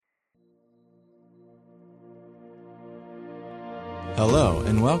Hello,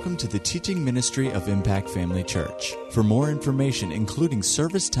 and welcome to the teaching ministry of Impact Family Church. For more information, including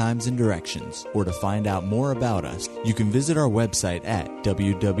service times and directions, or to find out more about us, you can visit our website at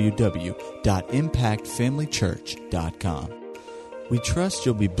www.impactfamilychurch.com. We trust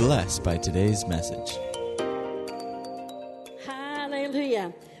you'll be blessed by today's message.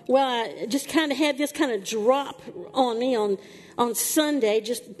 Hallelujah. Well, I just kind of had this kind of drop on me on Sunday,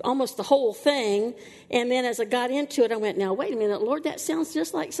 just almost the whole thing. And then as I got into it, I went, now, wait a minute, Lord, that sounds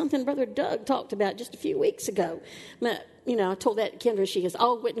just like something Brother Doug talked about just a few weeks ago. But, I told that to Kendra, she goes,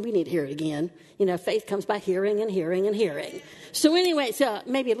 we need to hear it again. Faith comes by hearing and hearing and hearing. So anyway, it's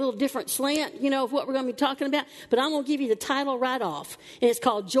maybe a little different slant, of what we're going to be talking about. But I'm going to give you the title right off. And it's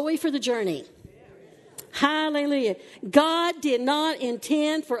called Joy for the Journey. Hallelujah. God did not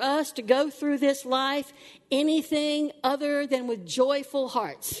intend for us to go through this life anything other than with joyful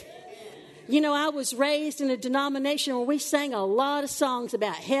hearts. I was raised in a denomination where we sang a lot of songs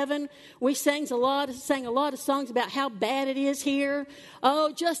about heaven. We sang a lot of songs about how bad it is here.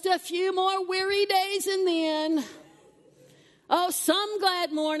 Oh, just a few more weary days and then. Oh, some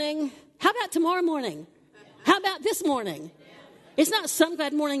glad morning. How about tomorrow morning? How about this morning? It's not some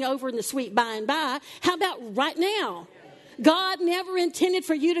glad morning over in the sweet by and by. How about right now? God never intended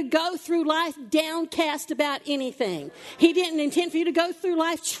for you to go through life downcast about anything. He didn't intend for you to go through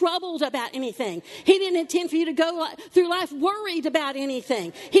life troubled about anything. He didn't intend for you to go through life worried about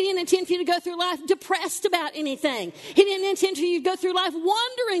anything. He didn't intend for you to go through life depressed about anything. He didn't intend for you to go through life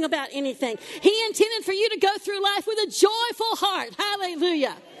wondering about anything. He intended for you to go through life with a joyful heart.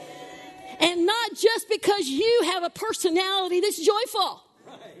 Hallelujah. And not just because you have a personality that's joyful.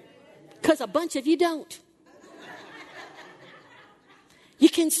 Because a bunch of you don't. You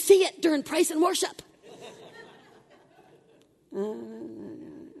can see it during praise and worship.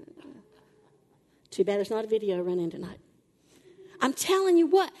 Too bad there's not a video running tonight. I'm telling you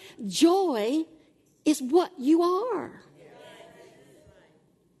what, joy is what you are.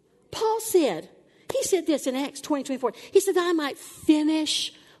 Paul said, he said this in Acts 20:24. He said, I might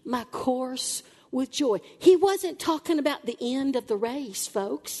finish my course with joy. He wasn't talking about the end of the race,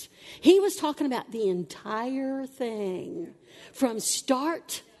 folks. He was talking about the entire thing from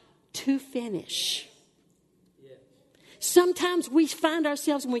start to finish. Sometimes we find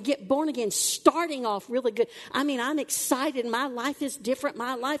ourselves when we get born again starting off really good. I'm excited. My life is different.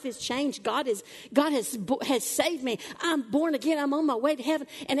 My life has changed. God has saved me. I'm born again. I'm on my way to heaven.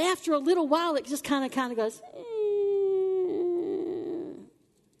 And after a little while, it just kind of goes.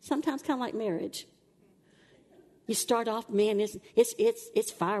 Sometimes kind of like marriage. You start off, man,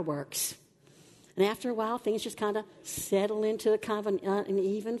 it's fireworks. And after a while, things just kind of settle into a kind of an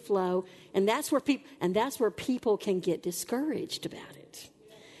even flow. And that's where people can get discouraged about it.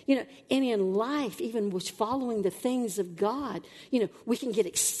 And in life, even with following the things of God, we can get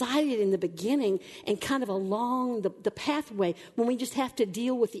excited in the beginning and kind of along the pathway. When we just have to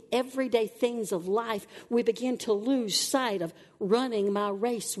deal with the everyday things of life, we begin to lose sight of running my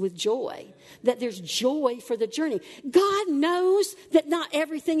race with joy, that there's joy for the journey. God knows that not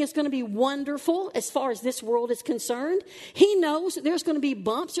everything is going to be wonderful as far as this world is concerned. He knows that there's going to be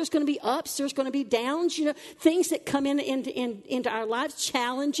bumps, there's going to be ups, there's going to be downs, things that come into our lives,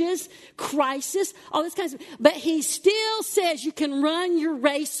 challenges, crisis, all this kinds of. But he still says you can run your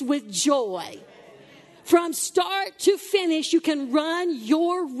race with joy. From start to finish, you can run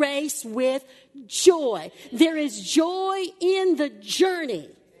your race with joy. There is joy in the journey.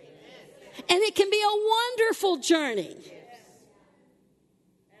 And it can be a wonderful journey.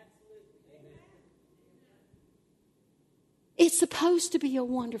 It's supposed to be a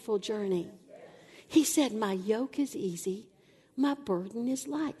wonderful journey. He said, my yoke is easy, my burden is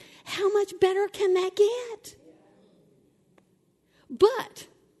light. How much better can that get? But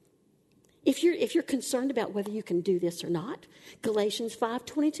if you're concerned about whether you can do this or not, Galatians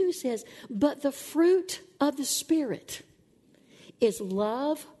 5:22 says, but the fruit of the Spirit is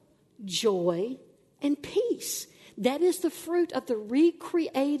love, joy, and peace. That is the fruit of the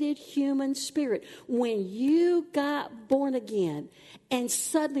recreated human spirit. When you got born again and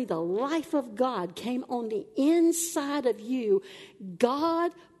suddenly the life of God came on the inside of you,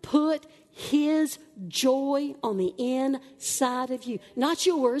 God put his joy on the inside of you, not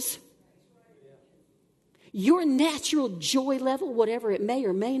yours. Your natural joy level, whatever it may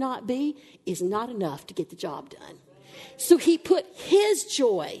or may not be, is not enough to get the job done. So he put his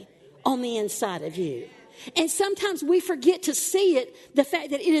joy on the inside of you. And sometimes we forget to see it, the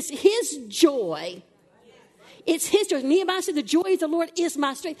fact that it is his joy. It's his joy. Nehemiah said, the joy of the Lord is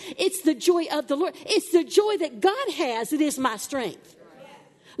my strength. It's the joy of the Lord. It's the joy that God has that is my strength.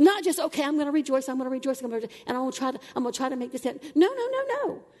 Not just, okay, I'm going to rejoice, and I'm going to try to make this happen.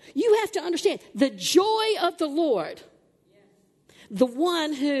 No. You have to understand the joy of the Lord. The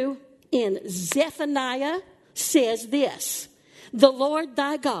one who in Zephaniah says this, the Lord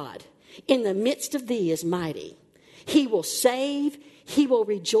thy God in the midst of thee is mighty. He will save. He will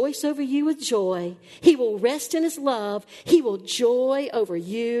rejoice over you with joy. He will rest in his love. He will joy over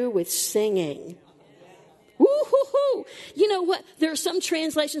you with singing. Woo-hoo-hoo. You know what? There are some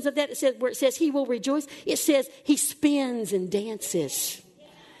translations of that where it says he will rejoice. It says he spins and dances.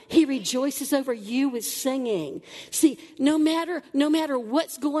 He rejoices over you with singing. See, no matter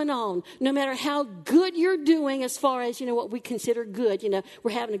what's going on, no matter how good you're doing as far as, what we consider good,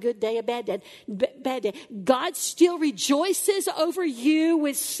 we're having a good day, a bad day, God still rejoices over you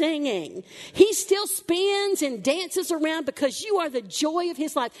with singing. He still spins and dances around because you are the joy of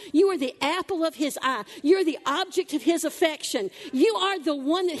his life. You are the apple of his eye. You're the object of his affection. You are the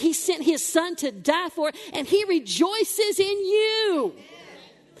one that he sent his son to die for, and he rejoices in you.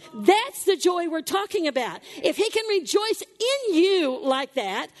 That's the joy we're talking about. If he can rejoice in you like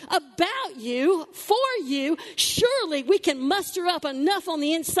that, about you, for you, surely we can muster up enough on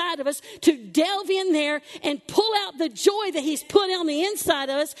the inside of us to delve in there and pull out the joy that he's put on the inside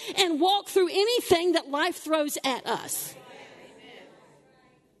of us and walk through anything that life throws at us.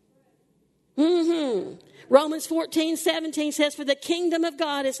 Romans 14:17 says, for the kingdom of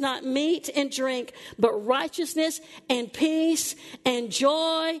God is not meat and drink, but righteousness and peace and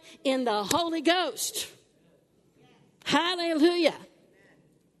joy in the Holy Ghost. Hallelujah.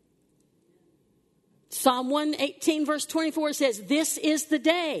 Psalm 118 verse 24 says, this is the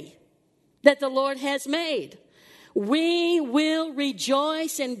day that the Lord has made. We will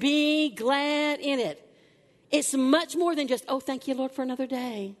rejoice and be glad in it. It's much more than just, thank you, Lord, for another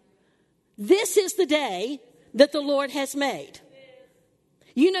day. This is the day that the Lord has made.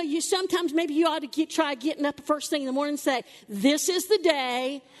 You sometimes maybe you ought to try getting up the first thing in the morning and say, this is the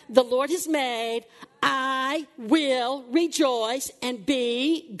day the Lord has made. I will rejoice and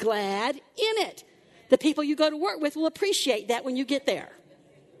be glad in it. The people you go to work with will appreciate that when you get there.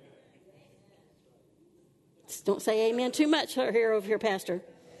 Just don't say amen too much over here, Pastor.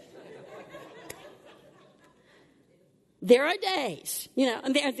 There are days,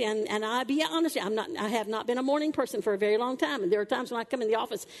 and I'll be honest, I have not been a morning person for a very long time. And there are times when I come in the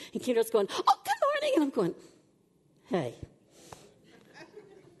office and Kendra's going, oh, good morning. And I'm going, hey,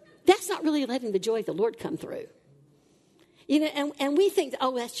 that's not really letting the joy of the Lord come through. And we think,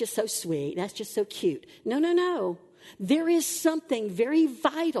 that's just so sweet. That's just so cute. No. There is something very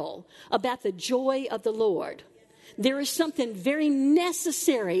vital about the joy of the Lord. There is something very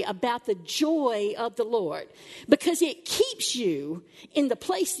necessary about the joy of the Lord because it keeps you in the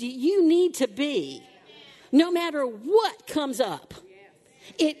place that you need to be no matter what comes up.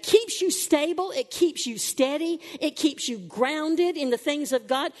 It keeps you stable. It keeps you steady. It keeps you grounded in the things of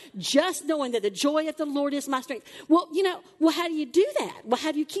God, just knowing that the joy of the Lord is my strength. Well, how do you do that? Well,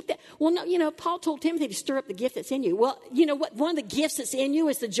 how do you keep that? Well, no, Paul told Timothy to stir up the gift that's in you. Well, you know what? One of the gifts that's in you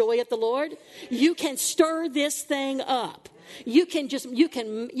is the joy of the Lord. You can stir this thing up. You can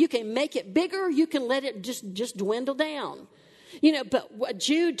make it bigger. You can let it just dwindle down. But what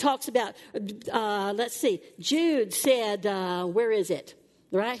Jude talks about, let's see. Jude said, where is it?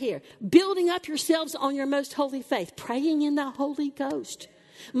 Right here. Building up yourselves on your most holy faith. Praying in the Holy Ghost.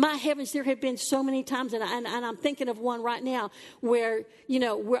 My heavens, there have been so many times, and I'm thinking of one right now where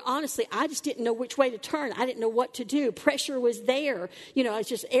honestly, I just didn't know which way to turn. I didn't know what to do. Pressure was there. It's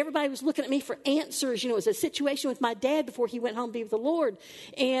just everybody was looking at me for answers. It was a situation with my dad before he went home to be with the Lord.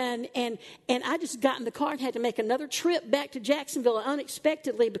 And I just got in the car and had to make another trip back to Jacksonville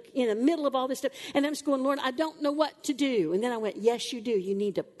unexpectedly in the middle of all this stuff. And I'm just going, Lord, I don't know what to do. And then I went, yes, you do. You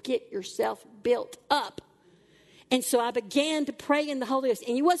need to get yourself built up. And so I began to pray in the Holy Ghost.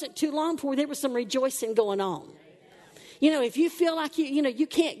 And it wasn't too long before there was some rejoicing going on. If you feel like you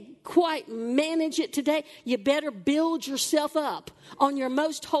can't quite manage it today, you better build yourself up on your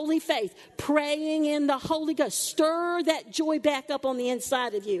most holy faith, praying in the Holy Ghost. Stir that joy back up on the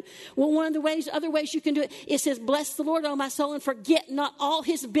inside of you. Well, other ways you can do it, it says, bless the Lord, O my soul, and forget not all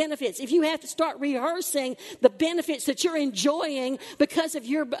his benefits. If you have to start rehearsing the benefits that you're enjoying because of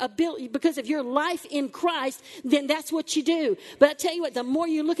your ability, because of your life in Christ, then that's what you do. But I tell you what, the more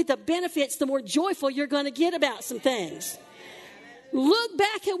you look at the benefits, the more joyful you're going to get about some things. Look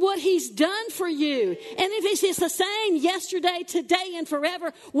back at what he's done for you. And if it's the same yesterday, today, and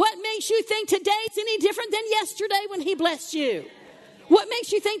forever, what makes you think today's any different than yesterday when he blessed you? What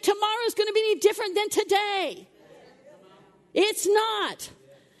makes you think tomorrow's going to be any different than today? It's not.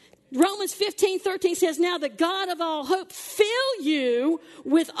 Romans 15:13 says, now the God of all hope fill you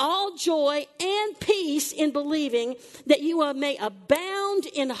with all joy and peace in believing, that you may abound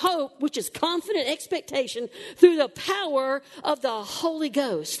in hope, which is confident expectation, through the power of the Holy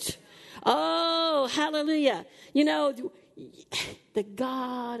Ghost. Oh, hallelujah. You know, the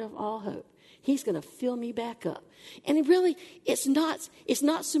God of all hope, he's going to fill me back up. And it really, it's not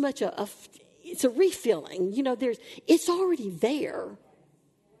so much it's a refilling. You know, it's already there.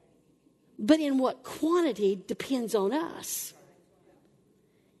 But in what quantity depends on us.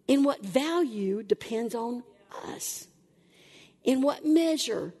 In what value depends on us. In what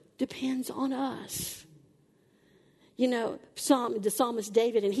measure depends on us. You know, the psalmist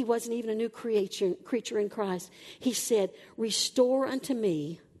David, and he wasn't even a new creature in Christ. He said, restore unto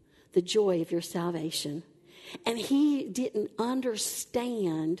me the joy of your salvation. And he didn't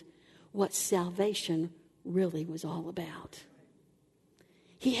understand what salvation really was all about.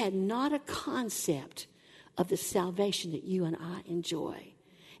 He had not a concept of the salvation that you and I enjoy.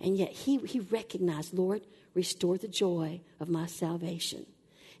 And yet he recognized, Lord, restore the joy of my salvation.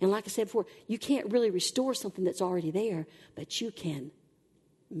 And like I said before, you can't really restore something that's already there, but you can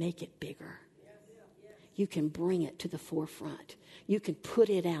make it bigger. You can bring it to the forefront. You can put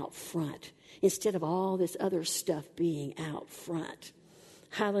it out front instead of all this other stuff being out front.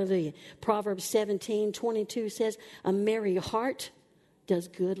 Hallelujah. Proverbs 17:22 says, a merry heart does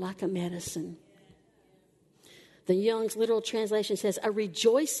good like a medicine. The Young's literal translation says, a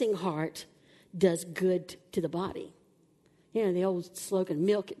rejoicing heart does good to the body. You know, the old slogan,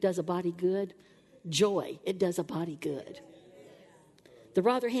 milk, it does a body good. Joy, it does a body good. The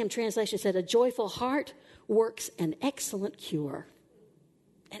Rotherham translation said, a joyful heart works an excellent cure.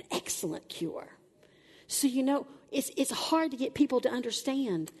 An excellent cure. So, you know, it's hard to get people to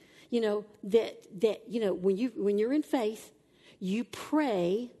understand, you know, that you know, when you're in faith, you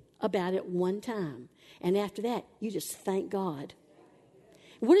pray about it one time. And after that, you just thank God.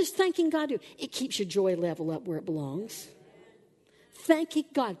 What does thanking God do? It keeps your joy level up where it belongs. Thanking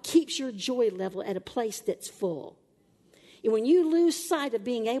God keeps your joy level at a place that's full. And when you lose sight of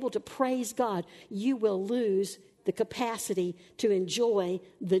being able to praise God, you will lose the capacity to enjoy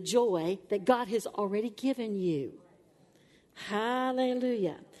the joy that God has already given you.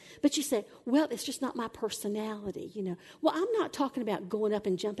 Hallelujah. But you say, well, it's just not my personality, you know. Well, I'm not talking about going up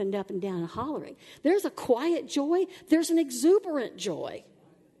and jumping up and down and hollering. There's a quiet joy. There's an exuberant joy.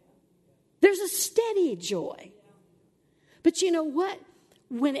 There's a steady joy. But you know what?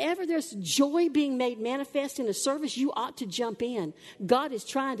 Whenever there's joy being made manifest in a service, you ought to jump in. God is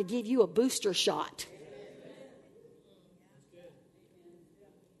trying to give you a booster shot.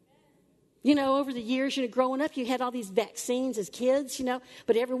 You know, over the years, you know, growing up, you had all these vaccines as kids, you know,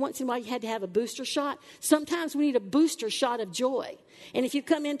 but every once in a while you had to have a booster shot. Sometimes we need a booster shot of joy. And if you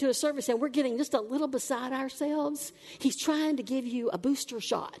come into a service and we're getting just a little beside ourselves, he's trying to give you a booster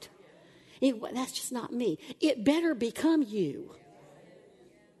shot. That's just not me. It better become you.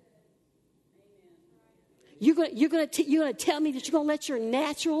 You're going to tell me that you're going to let your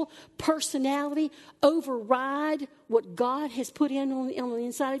natural personality override what God has put in on the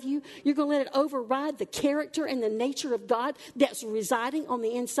inside of you? You're going to let it override the character and the nature of God that's residing on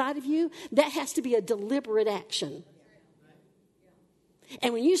the inside of you? That has to be a deliberate action.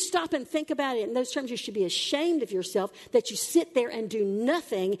 And when you stop and think about it in those terms, you should be ashamed of yourself that you sit there and do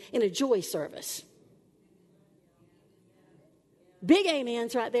nothing in a joy service. Big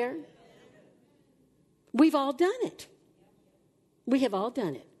amens right there. We've all done it. We have all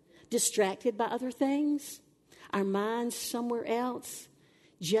done it. Distracted by other things. Our minds somewhere else.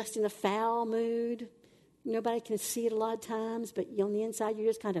 Just in a foul mood. Nobody can see it a lot of times, but on the inside you're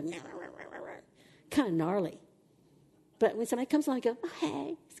just kind of gnarly. But when somebody comes along and goes, oh,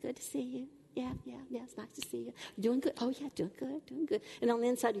 hey, it's good to see you. Yeah, it's nice to see you. You doing good? Oh, yeah, doing good. And on the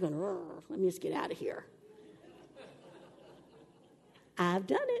inside you're going, let me just get out of here. I've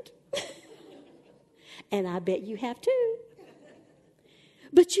done it. And I bet you have too.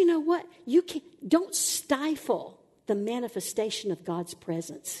 But you know what? Don't stifle the manifestation of God's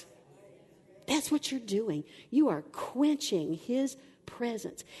presence. That's what you're doing. You are quenching his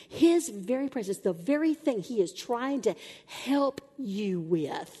presence. His very presence, the very thing he is trying to help you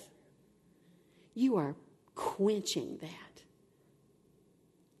with. You are quenching that.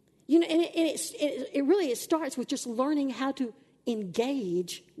 You know, and it starts with just learning how to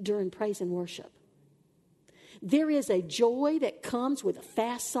engage during praise and worship. There is a joy that comes with a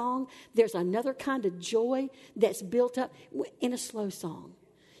fast song. There's another kind of joy that's built up in a slow song.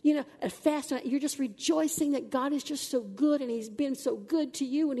 a fast night, you're just rejoicing that God is just so good and he's been so good to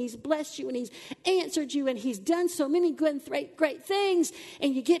you and he's blessed you and he's answered you and he's done so many good and great things.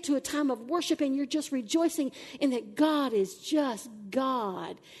 And you get to a time of worship and you're just rejoicing in that God is just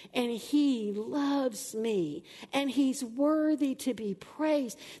God and he loves me and he's worthy to be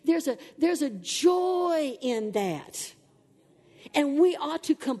praised. There's a joy in that. And we ought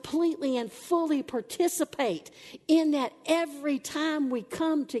to completely and fully participate in that every time we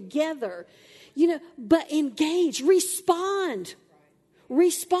come together. But engage, respond.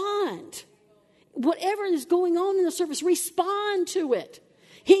 Whatever is going on in the service, respond to it.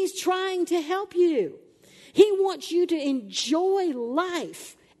 He's trying to help you. He wants you to enjoy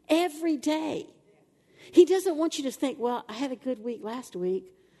life every day. He doesn't want you to think, well, I had a good week last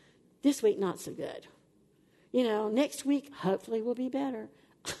week. This week, not so good. Next week, hopefully will be better.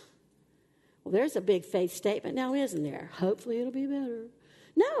 Well, there's a big faith statement now, isn't there? Hopefully it'll be better.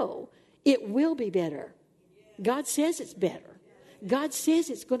 No, it will be better. God says it's better. God says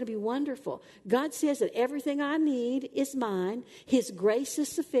it's going to be wonderful. God says that everything I need is mine. His grace is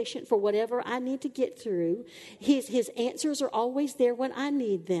sufficient for whatever I need to get through. His answers are always there when I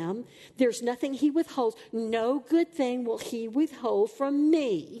need them. There's nothing he withholds. No good thing will he withhold from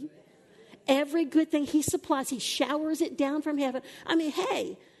me. Every good thing he supplies, he showers it down from heaven. I mean,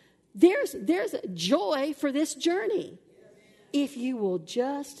 hey, there's joy for this journey if you will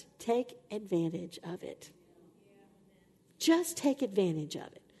just take advantage of it. Just take advantage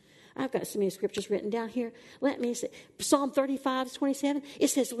of it. I've got so many scriptures written down here. Let me say, Psalm 35:27, it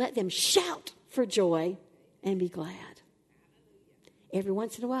says, let them shout for joy and be glad. Every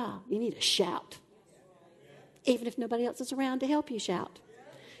once in a while, you need to shout. Even if nobody else is around to help you shout.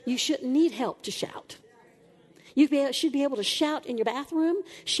 You shouldn't need help to shout. You should be able to shout in your bathroom,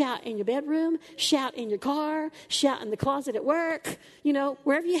 shout in your bedroom, shout in your car, shout in the closet at work.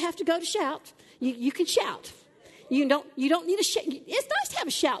 Wherever you have to go to shout, you can shout. You don't need a shout. It's nice to have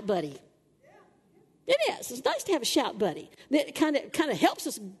a shout buddy. It is. It's nice to have a shout buddy. That kind of helps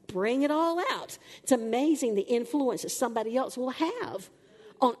us bring it all out. It's amazing the influence that somebody else will have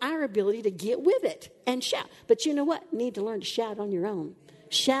on our ability to get with it and shout. But you know what? You need to learn to shout on your own.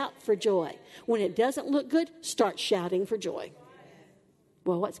 Shout for joy. When it doesn't look good, start shouting for joy.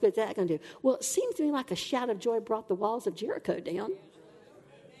 Well, what's good that going to do? Well, it seems to me like a shout of joy brought the walls of Jericho down.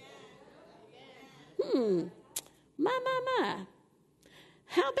 My.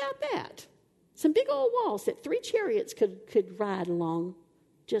 How about that? Some big old walls that 3 chariots could ride along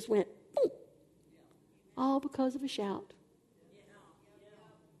just went boom. All because of a shout.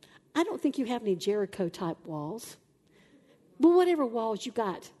 I don't think you have any Jericho-type walls. But whatever walls you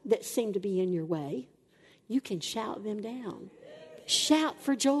got that seem to be in your way, you can shout them down. Shout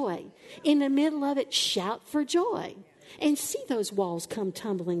for joy. In the middle of it, shout for joy. And see those walls come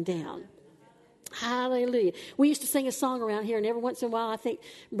tumbling down. Hallelujah. We used to sing a song around here, and every once in a while, I think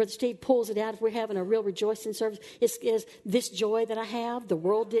Brother Steve pulls it out if we're having a real rejoicing service. It's this joy that I have, the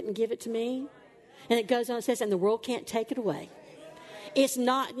world didn't give it to me. And it goes on and says, and the world can't take it away. It's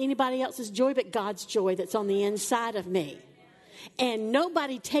not anybody else's joy but God's joy that's on the inside of me. And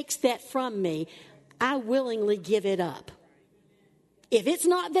nobody takes that from me. I willingly give it up. If it's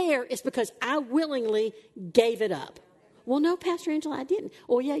not there, it's because I willingly gave it up. Well, no, Pastor Angela, I didn't.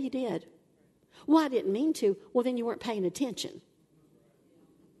 Oh, yeah, you did. Well, I didn't mean to. Well, then you weren't paying attention.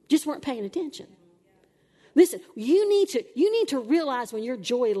 Just weren't paying attention. Listen, you need to realize when your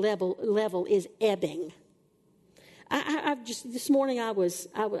joy level is ebbing. I just this morning I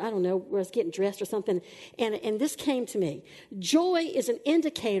don't know, I was getting dressed or something, and this came to me. Joy is an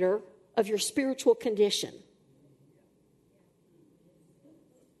indicator of your spiritual condition.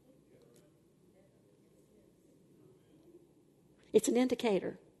 It's an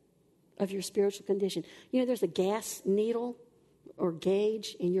indicator of your spiritual condition. There's a gas needle or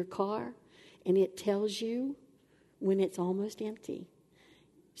gauge in your car, and it tells you when it's almost empty.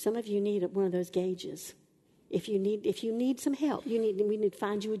 Some of you need one of those gauges. If you need some help, we need to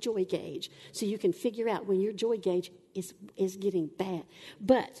find you a joy gauge so you can figure out when your joy gauge is getting bad.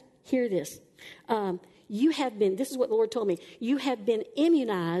 But hear this. This is what the Lord told me. You have been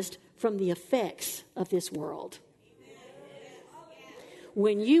immunized from the effects of this world.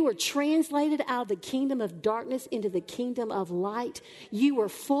 When you were translated out of the kingdom of darkness into the kingdom of light, you were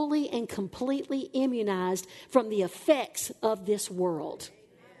fully and completely immunized from the effects of this world.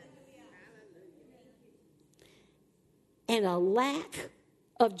 And a lack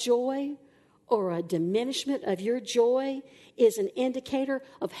of joy or a diminishment of your joy is an indicator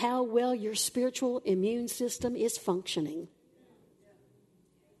of how well your spiritual immune system is functioning.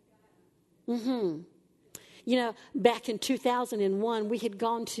 You know, back in 2001, we had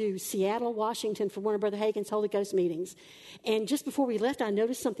gone to Seattle, Washington for one of Brother Hagin's Holy Ghost meetings. And just before we left, I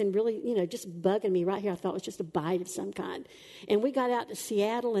noticed something really, just bugging me right here. I thought it was just a bite of some kind. And we got out to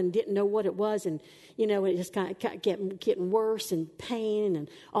Seattle and didn't know what it was. And, it just kind of getting worse and pain and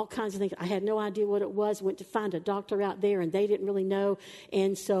all kinds of things. I had no idea what it was. Went to find a doctor out there, and they didn't really know.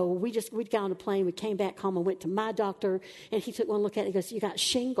 And so we got on a plane. We came back home and went to my doctor. And he took one look at it and goes, "You got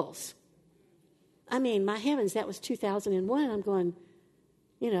shingles." I mean, my heavens, that was 2001. I'm going,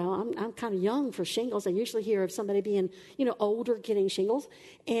 I'm kind of young for shingles. I usually hear of somebody being, older getting shingles.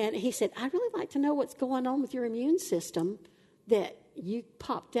 And he said, "I'd really like to know what's going on with your immune system that you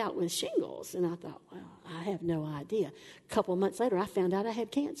popped out with shingles." And I thought, well, I have no idea. A couple of months later, I found out I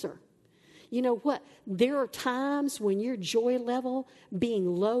had cancer. You know what? There are times when your joy level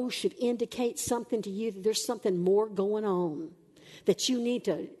being low should indicate something to you, that there's something more going on that you need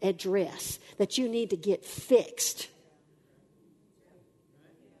to address, that you need to get fixed.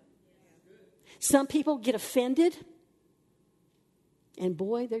 Some people get offended, and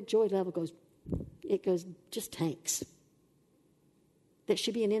boy, their joy level just tanks. That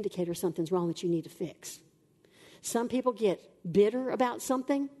should be an indicator something's wrong that you need to fix. Some people get bitter about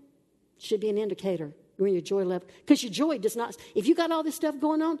something, should be an indicator when your joy level, because your joy does not, if you got all this stuff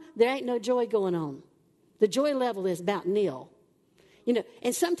going on, there ain't no joy going on. The joy level is about nil.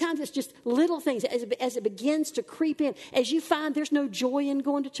 And sometimes it's just little things as it begins to creep in. As you find there's no joy in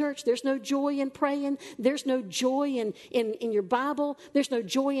going to church, there's no joy in praying, there's no joy in your Bible, there's no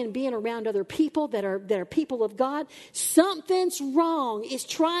joy in being around other people that are people of God. Something's wrong. It's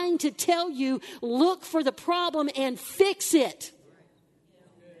trying to tell you, look for the problem and fix it.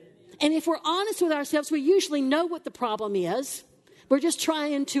 And if we're honest with ourselves, we usually know what the problem is. We're just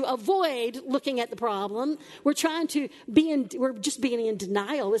trying to avoid looking at the problem. We're just being in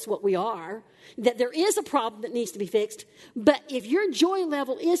denial is what we are. That there is a problem that needs to be fixed. But if your joy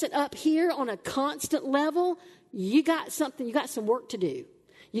level isn't up here on a constant level, you got some work to do.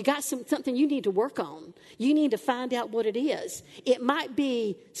 You got something you need to work on. You need to find out what it is. It might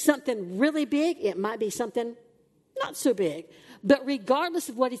be something really big. It might be something not so big. But regardless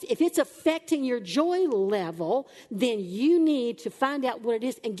of what it is, if it's affecting your joy level, then you need to find out what it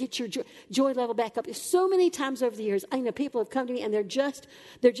is and get your joy level back up. So many times over the years, I know people have come to me and they're just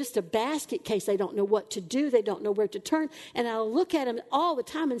a basket case. They don't know what to do. They don't know where to turn. And I'll look at them all the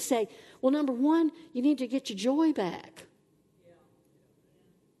time and say, well, number one, you need to get your joy back.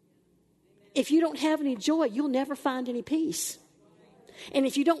 If you don't have any joy, you'll never find any peace. And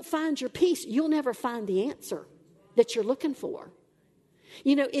if you don't find your peace, you'll never find the answer that you're looking for.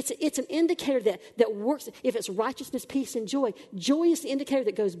 It's an indicator that works. If it's righteousness, peace, and joy, joy is the indicator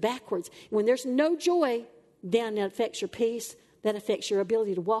that goes backwards. When there's no joy, then that affects your peace. That affects your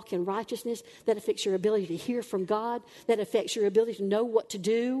ability to walk in righteousness. That affects your ability to hear from God. That affects your ability to know what to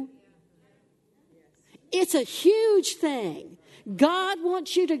do. It's a huge thing. God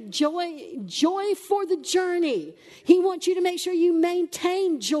wants you to joy for the journey. He wants you to make sure you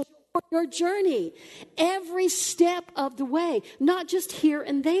maintain joy for your journey every step of the way, not just here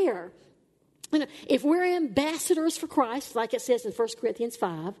and there. If we're ambassadors for Christ, like it says in 1 Corinthians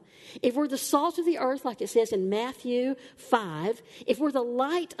 5, if we're the salt of the earth, like it says in Matthew 5, if we're the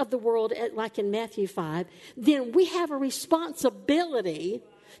light of the world, like in Matthew 5, then we have a responsibility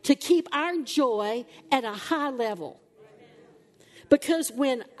to keep our joy at a high level. Because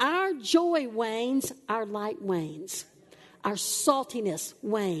when our joy wanes, our light wanes. Our saltiness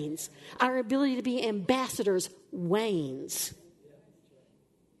wanes. Our ability to be ambassadors wanes.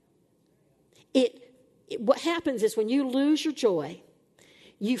 What happens is when you lose your joy,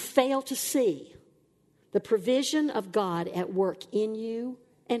 you fail to see the provision of God at work in you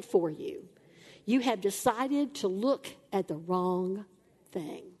and for you. You have decided to look at the wrong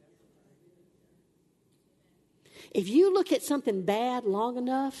thing. If you look at something bad long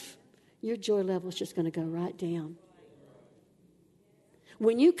enough, your joy level is just going to go right down.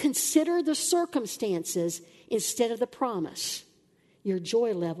 When you consider the circumstances instead of the promise, your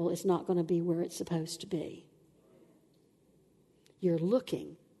joy level is not going to be where it's supposed to be. You're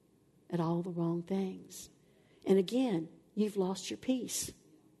looking at all the wrong things. And again, you've lost your peace.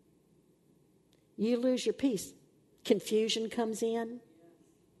 You lose your peace. Confusion comes in.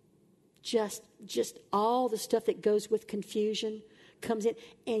 Just all the stuff that goes with confusion comes in.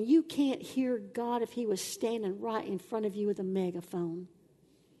 And you can't hear God if he was standing right in front of you with a megaphone.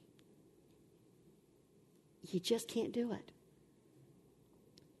 You just can't do it.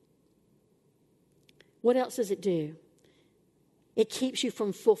 What else does it do? It keeps you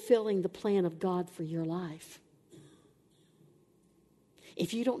from fulfilling the plan of God for your life.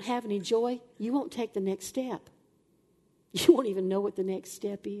 If you don't have any joy, you won't take the next step. You won't even know what the next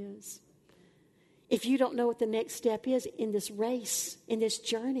step is. If you don't know what the next step is in this race, in this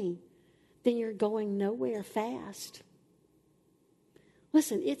journey, then you're going nowhere fast.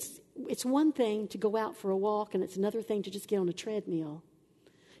 Listen, it's one thing to go out for a walk, and it's another thing to just get on a treadmill.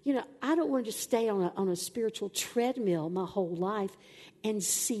 You know, I don't want to just stay on a spiritual treadmill my whole life and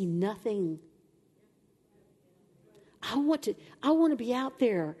see nothing. I want to be out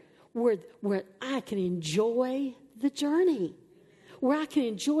there where I can enjoy the journey, where I can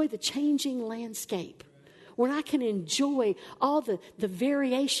enjoy the changing landscape, where I can enjoy all the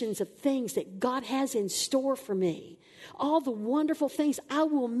variations of things that God has in store for me, all the wonderful things I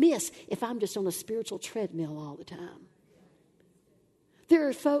will miss if I'm just on a spiritual treadmill all the time. There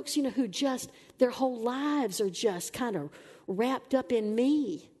are folks, you know, who just, their whole lives are just kind of wrapped up in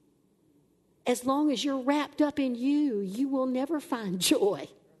me. As long as you're wrapped up in you, you will never find joy,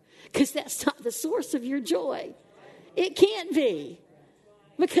 because that's not the source of your joy. It can't be,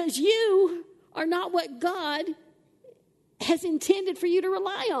 because you are not what God has intended for you to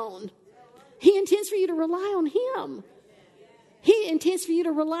rely on. He intends for you to rely on Him. He intends for you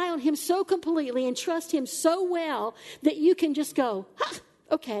to rely on Him so completely and trust Him so well that you can just go,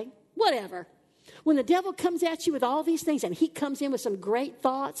 okay, whatever. When the devil comes at you with all these things, and he comes in with some great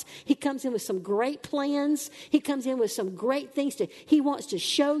thoughts, he comes in with some great plans, he comes in with some great things he wants to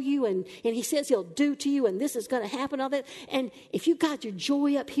show you, and he says he'll do to you, and this is going to happen, all that. And if you got your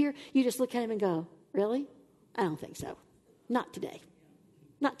joy up here, you just look at him and go, really? I don't think so. Not today.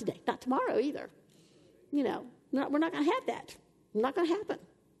 Not today. Not tomorrow either. You know, we're not going to have that. Not going to happen.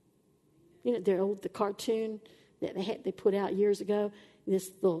 You know, the cartoon that they put out years ago,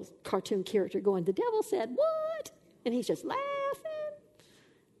 this little cartoon character going, the devil said, what? And he's just laughing.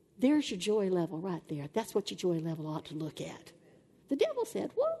 There's your joy level right there. That's what your joy level ought to look at. The devil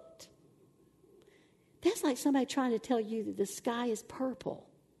said, what? That's like somebody trying to tell you that the sky is purple.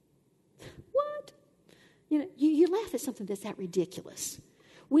 What? You know, you laugh at something that's that ridiculous.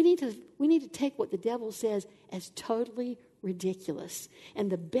 We need to take what the devil says as totally ridiculous.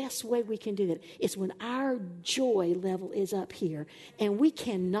 And the best way we can do that is when our joy level is up here and we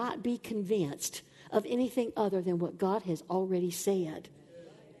cannot be convinced of anything other than what God has already said.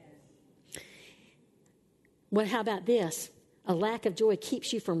 Well, how about this? A lack of joy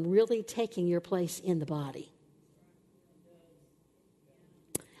keeps you from really taking your place in the body.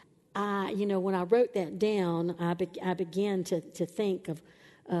 When I wrote that down, I began to think of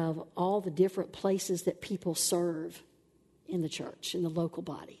all the different places that people serve in the church, in the local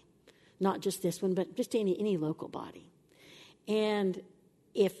body. Not just this one, but just any local body. And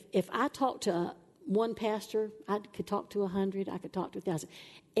if I talk to one pastor, I could talk to 100, I could talk to 1,000.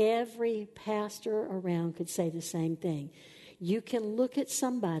 Every pastor around could say the same thing. You can look at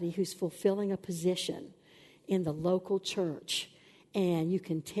somebody who's fulfilling a position in the local church, and you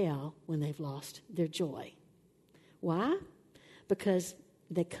can tell when they've lost their joy. Why? Because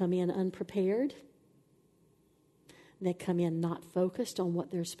they come in unprepared. They come in not focused on what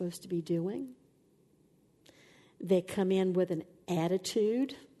they're supposed to be doing. They come in with an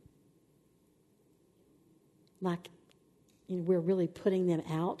attitude like we're really putting them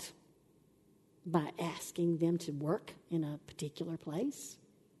out by asking them to work in a particular place.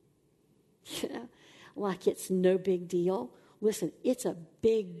 Like it's no big deal. Listen, it's a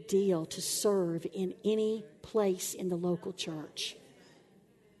big deal to serve in any place in the local church.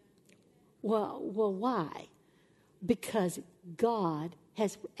 Well, why? Because God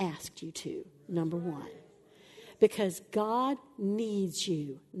has asked you to, number one. Because God needs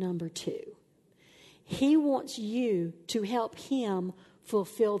you, number two. He wants you to help Him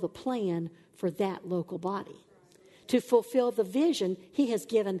fulfill the plan for that local body, to fulfill the vision He has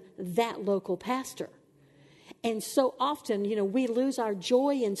given that local pastor. And so often, we lose our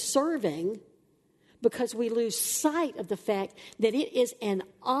joy in serving because we lose sight of the fact that it is an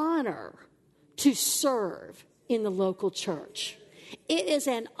honor to serve in the local church. It is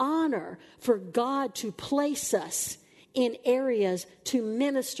an honor for God to place us in areas to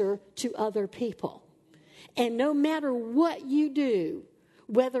minister to other people. And no matter what you do,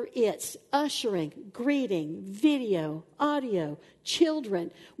 whether it's ushering, greeting, video, audio,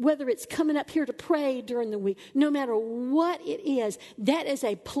 children, whether it's coming up here to pray during the week, no matter what it is, that is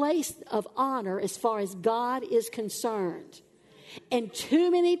a place of honor as far as God is concerned. And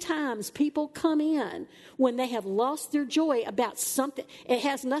too many times people come in when they have lost their joy about something. It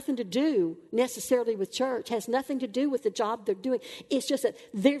has nothing to do necessarily with church, has nothing to do with the job they're doing. It's just that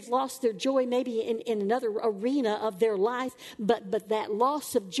they've lost their joy maybe in another arena of their life, but that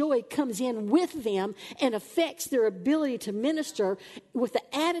loss of joy comes in with them and affects their ability to minister with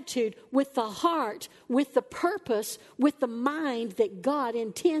the attitude, with the heart, with the purpose, with the mind that God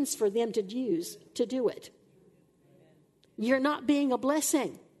intends for them to use to do it. You're not being a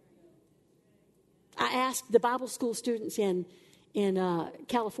blessing. I asked the Bible school students in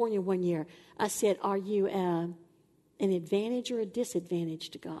California one year, I said, are you an advantage or a disadvantage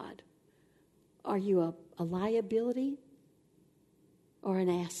to God? Are you a liability or an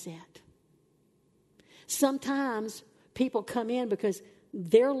asset? Sometimes people come in because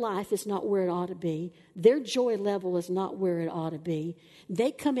their life is not where it ought to be. Their joy level is not where it ought to be.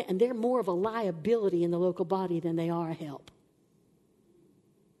 They come in and they're more of a liability in the local body than they are a help.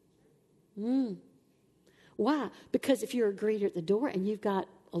 Why? Because if you're a greeter at the door and you've got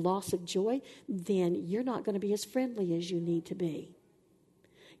a loss of joy, then you're not going to be as friendly as you need to be.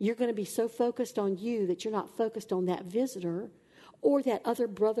 You're going to be so focused on you that you're not focused on that visitor or that other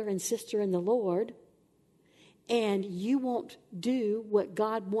brother and sister in the Lord. And you won't do what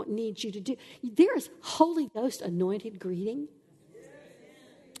God needs you to do. There is Holy Ghost anointed greeting.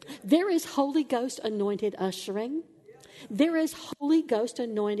 There is Holy Ghost anointed ushering. There is Holy Ghost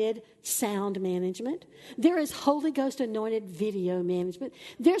anointed sound management. There is Holy Ghost anointed video management.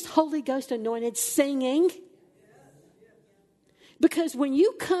 There's Holy Ghost anointed singing. Because when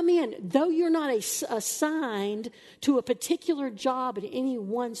you come in, though you're not assigned to a particular job at any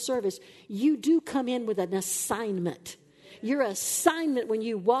one service, you do come in with an assignment. Your assignment when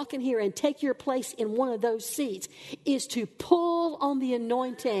you walk in here and take your place in one of those seats is to pull on the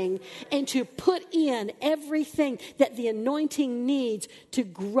anointing and to put in everything that the anointing needs to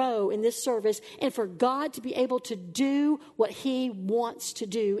grow in this service and for God to be able to do what He wants to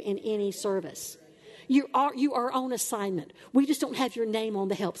do in any service. You are on assignment. We just don't have your name on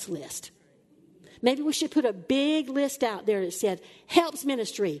the helps list. Maybe we should put a big list out there that said, helps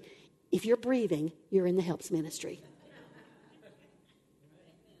ministry. If you're breathing, you're in the helps ministry.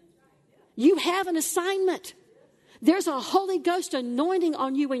 You have an assignment. There's a Holy Ghost anointing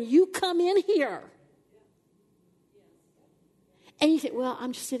on you when you come in here. And you think, well,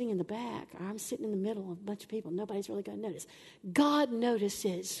 I'm just sitting in the back, or I'm sitting in the middle of a bunch of people. Nobody's really going to notice. God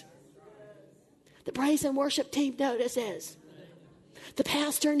notices. The praise and worship team notices. The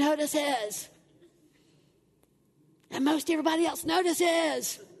pastor notices. And most everybody else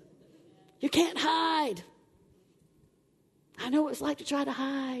notices. You can't hide. I know what it's like to try to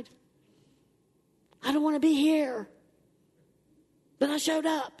hide. I don't want to be here. But I showed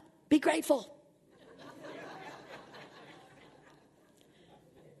up. Be grateful.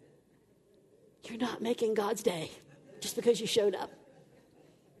 You're not making God's day just because you showed up.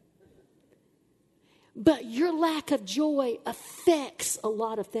 But your lack of joy affects a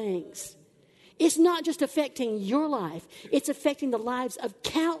lot of things. It's not just affecting your life. It's affecting the lives of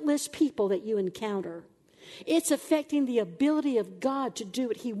countless people that you encounter. It's affecting the ability of God to do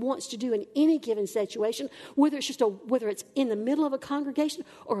what He wants to do in any given situation, whether it's in the middle of a congregation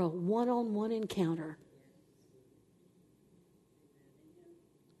or a one-on-one encounter.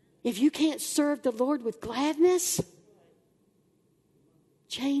 If you can't serve the Lord with gladness,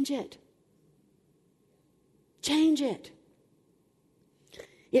 change it. Change it.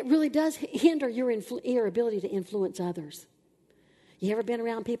 It really does hinder your ability to influence others. You ever been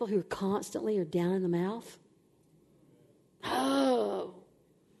around people who constantly are down in the mouth? Oh.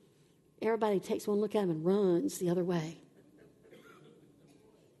 Everybody takes one look at them and runs the other way.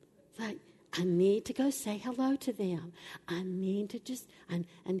 It's like, I need to go say hello to them. I need to just,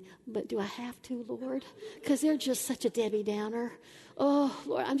 but do I have to, Lord? Because they're just such a Debbie Downer. Oh,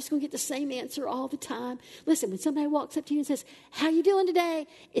 Lord, I'm just going to get the same answer all the time. Listen, when somebody walks up to you and says, how you doing today?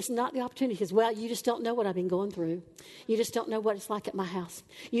 It's not the opportunity because, well, you just don't know what I've been going through. You just don't know what it's like at my house.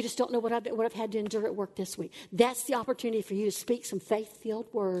 You just don't know what I've had to endure at work this week. That's the opportunity for you to speak some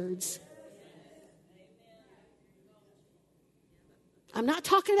faith-filled words. I'm not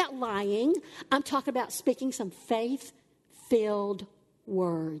talking about lying. I'm talking about speaking some faith-filled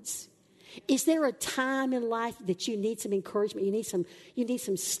words. Is there a time in life that you need some encouragement? You need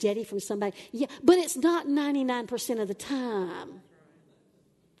some steady from somebody? Yeah, but it's not 99% of the time.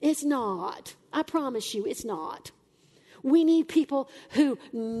 It's not. I promise you, it's not. We need people who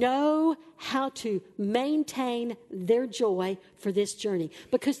know how to maintain their joy for this journey.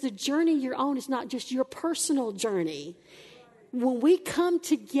 Because the journey you're on is not just your personal journey. When we come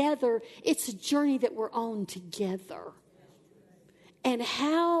together, it's a journey that we're on together. And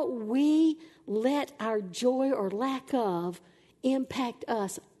how we let our joy or lack of impact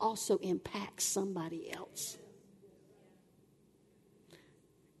us also impacts somebody else.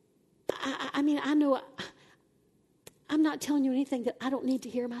 I mean, I know I'm not telling you anything that I don't need to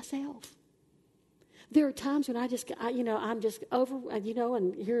hear myself. There are times when I'm just over, and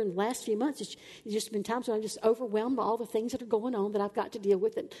here in the last few months, it's just been times when I'm just overwhelmed by all the things that are going on that I've got to deal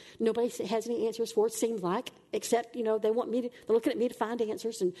with that nobody has any answers for, it seems like, except, they want me to, they're looking at me to find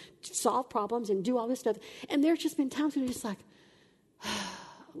answers and solve problems and do all this stuff. And there's just been times when I'm just like, oh,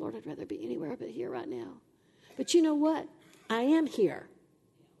 Lord, I'd rather be anywhere but here right now. But you know what? I am here.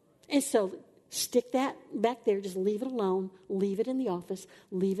 And so stick that back there. Just leave it alone. Leave it in the office.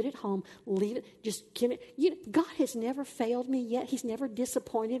 Leave it at home. Leave it. Just give it. God has never failed me yet. He's never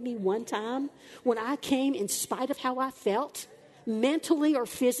disappointed me one time when I came in spite of how I felt, mentally or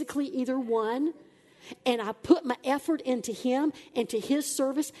physically, either one. And I put my effort into Him and to His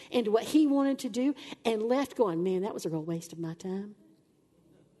service and to what He wanted to do and left going, man, that was a real waste of my time.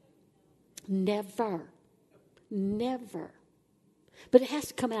 Never. Never. But it has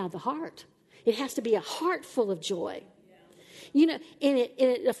to come out of the heart. It has to be a heart full of joy. And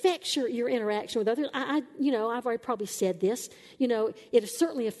it affects your interaction with others. I've already probably said this. It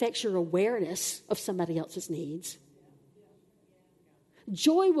certainly affects your awareness of somebody else's needs.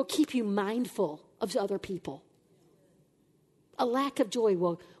 Joy will keep you mindful of other people. A lack of joy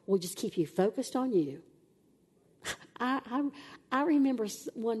will just keep you focused on you. I remember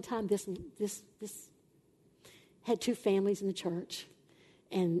one time this had two families in the church.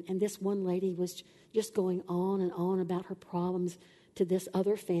 And this one lady was just going on and on about her problems to this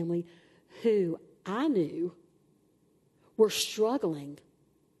other family who I knew were struggling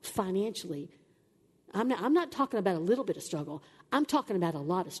financially. I'm not talking about a little bit of struggle. I'm talking about a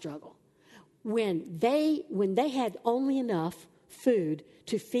lot of struggle. When they had only enough food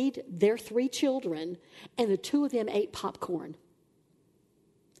to feed their 3 children, and the 2 of them ate popcorn.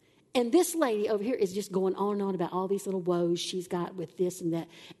 And this lady over here is just going on and on about all these little woes she's got with this and that.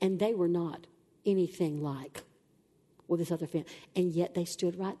 And they were not anything like with this other family. And yet they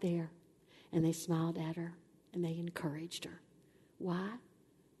stood right there and they smiled at her and they encouraged her. Why?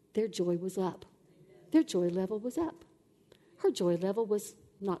 Their joy was up. Their joy level was up. Her joy level was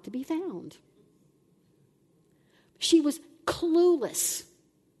not to be found. She was clueless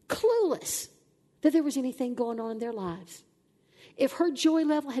that there was anything going on in their lives. If her joy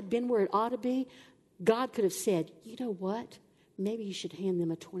level had been where it ought to be, God could have said, you know what? Maybe you should hand them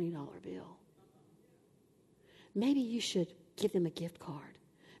a $20 bill. Maybe you should give them a gift card.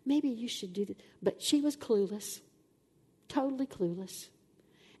 Maybe you should do that. But she was clueless, totally clueless.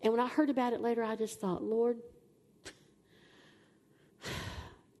 And when I heard about it later, I just thought, Lord,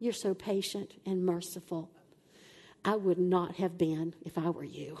 you're so patient and merciful. I would not have been if I were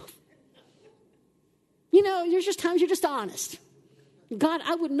you. There's just times you're just honest. God,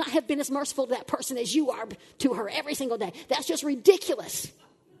 I would not have been as merciful to that person as you are to her every single day. That's just ridiculous.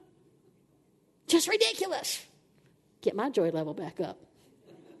 Just ridiculous. Get my joy level back up.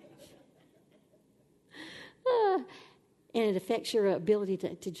 And it affects your ability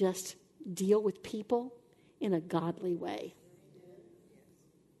to just deal with people in a godly way.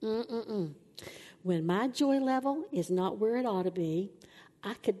 When my joy level is not where it ought to be,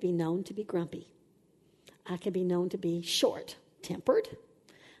 I could be known to be grumpy. I could be known to be short-tempered.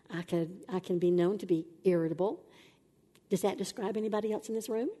 I can be known to be irritable. Does that describe anybody else in this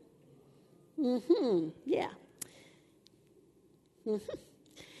room? Yeah.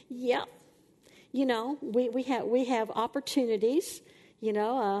 Yeah. We have opportunities,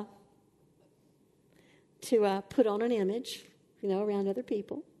 to put on an image, around other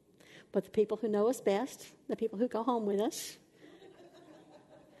people. But the people who know us best, the people who go home with us,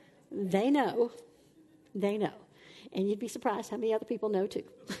 they know. They know. And you'd be surprised how many other people know too.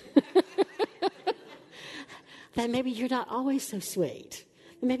 That maybe you're not always so sweet.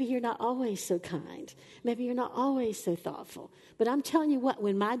 Maybe you're not always so kind. Maybe you're not always so thoughtful. But I'm telling you what,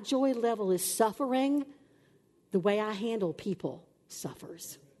 when my joy level is suffering, the way I handle people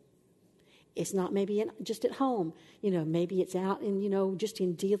suffers. It's not maybe just at home. Maybe it's out in, just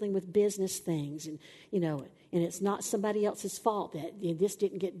in dealing with business things. And, and it's not somebody else's fault that this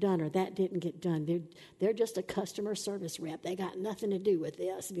didn't get done or that didn't get done. They're just a customer service rep. They got nothing to do with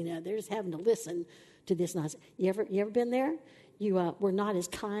this. They're just having to listen to this nonsense. You ever been there? You were not as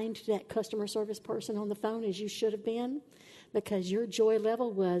kind to that customer service person on the phone as you should have been because your joy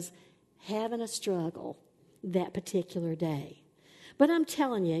level was having a struggle that particular day. But I'm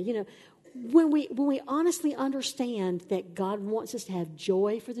telling you, when we honestly understand that God wants us to have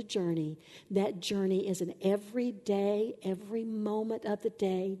joy for the journey, that journey is an every day, every moment of the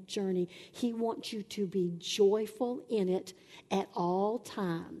day journey. He wants you to be joyful in it at all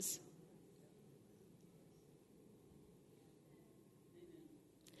times.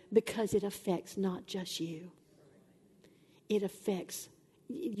 Because it affects not just you. It affects,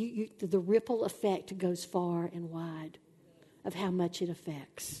 the ripple effect goes far and wide of how much it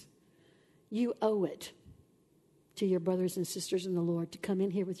affects. You owe it to your brothers and sisters in the Lord to come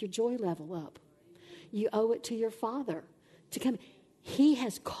in here with your joy level up. You owe it to your Father to come. He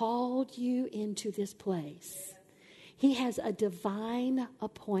has called you into this place. He has a divine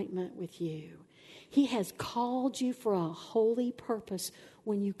appointment with you. He has called you for a holy purpose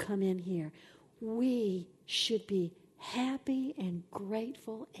when you come in here. We should be happy and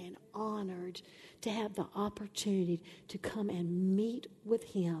grateful and honored to have the opportunity to come and meet with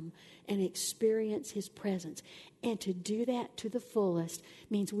Him and experience His presence. And to do that to the fullest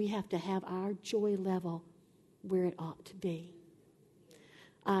means we have to have our joy level where it ought to be.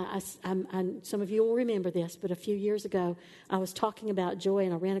 Some of you will remember this, but a few years ago I was talking about joy,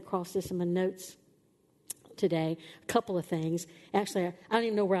 and I ran across this in my notes today. A couple of things. Actually, I don't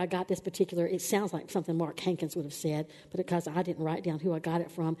even know where I got this particular. It sounds like something Mark Hankins would have said, but because I didn't write down who I got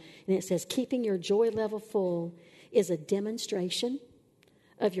it from. And it says, keeping your joy level full is a demonstration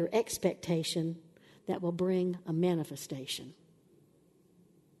of your expectation that will bring a manifestation.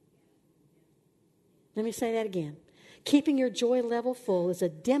 Let me say that again. Keeping your joy level full is a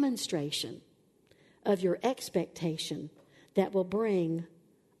demonstration of your expectation that will bring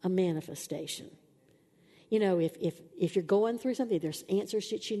a manifestation. You know, if you're going through something, there's answers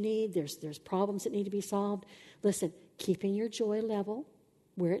that you need, there's problems that need to be solved. Listen, keeping your joy level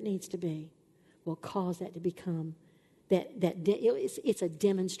where it needs to be will cause that to become it's a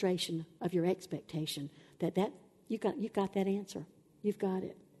demonstration of your expectation that you've got that answer. You've got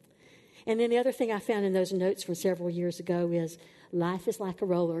it. And then the other thing I found in those notes from several years ago is life is like a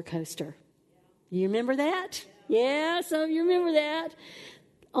roller coaster. You remember that? Yeah, some of you remember that.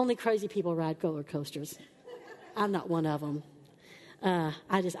 Only crazy people ride roller coasters. I'm not one of them.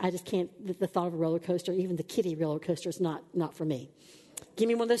 I just can't. The thought of a roller coaster, even the kiddie roller coaster, is not for me. Give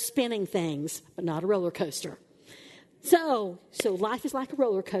me one of those spinning things, but not a roller coaster. So life is like a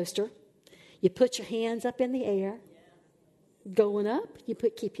roller coaster. You put your hands up in the air, going up.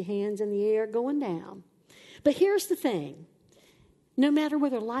 Keep your hands in the air, going down. But here's the thing: no matter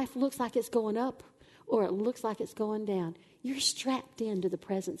whether life looks like it's going up or it looks like it's going down, you're strapped into the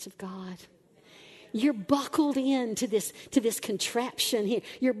presence of God. You're buckled into this contraption here.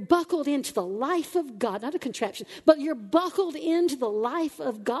 You're buckled into the life of God. Not a contraption, but you're buckled into the life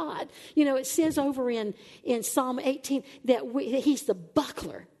of God. You know, it says over in Psalm 18 that He's the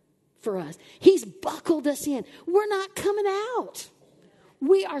buckler for us. He's buckled us in. We're not coming out.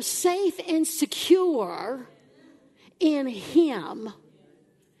 We are safe and secure in Him,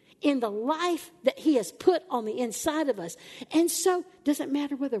 in the life that He has put on the inside of us. And so, doesn't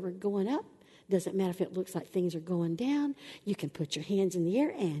matter whether we're going up, doesn't matter if it looks like things are going down. You can put your hands in the air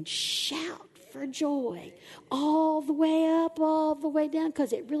and shout for joy all the way up, all the way down,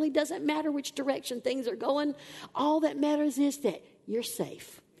 because it really doesn't matter which direction things are going. All that matters is that you're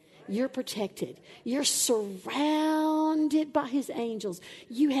safe. You're protected. You're surrounded by His angels.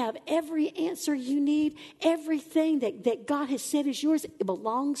 You have every answer you need. Everything that God has said is yours, it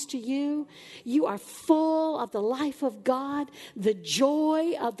belongs to you. You are full of the life of God. The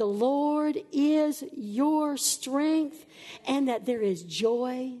joy of the Lord is your strength, and that there is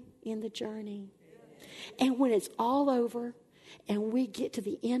joy in the journey. And when it's all over and we get to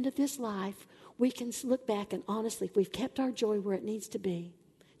the end of this life, we can look back and honestly, if we've kept our joy where it needs to be,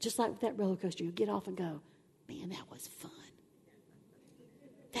 just like with that roller coaster, you get off and go, man, that was fun.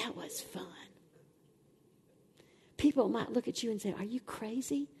 That was fun. People might look at you and say, are you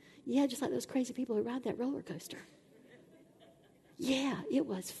crazy? Yeah, just like those crazy people who ride that roller coaster. Yeah, it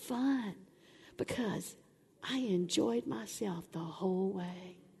was fun because I enjoyed myself the whole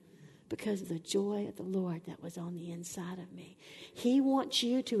way because of the joy of the Lord that was on the inside of me. He wants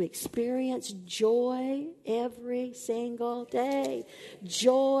you to experience joy every single day.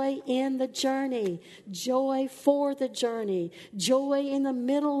 Joy in the journey. Joy for the journey. Joy in the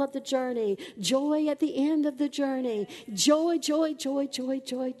middle of the journey. Joy at the end of the journey. Joy, joy, joy, joy,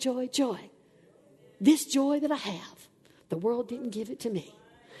 joy, joy, joy. This joy that I have, the world didn't give it to me,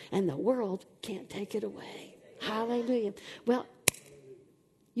 and the world can't take it away. Hallelujah. Well,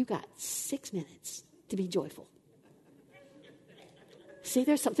 you got 6 minutes to be joyful. See,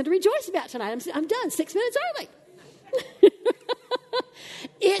 there's something to rejoice about tonight. I'm done 6 minutes early.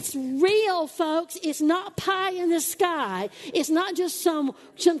 It's real, folks. It's not pie in the sky. It's not just some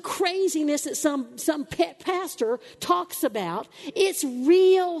craziness that some pet pastor talks about. It's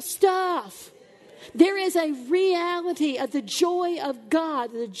real stuff. There is a reality of the joy of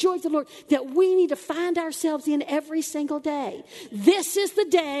God, the joy of the Lord, that we need to find ourselves in every single day. This is the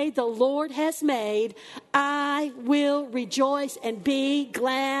day the Lord has made. I will rejoice and be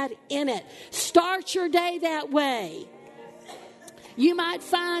glad in it. Start your day that way. You might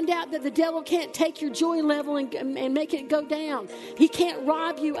find out that the devil can't take your joy level and make it go down. He can't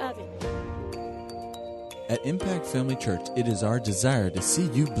rob you of it. At Impact Family Church, it is our desire to see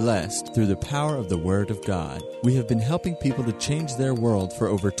you blessed through the power of the Word of God. We have been helping people to change their world for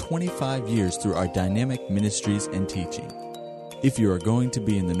over 25 years through our dynamic ministries and teaching. If you are going to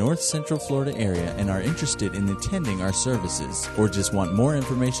be in the North Central Florida area and are interested in attending our services or just want more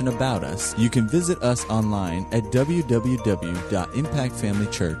information about us, you can visit us online at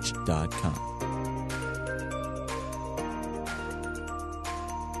www.impactfamilychurch.com.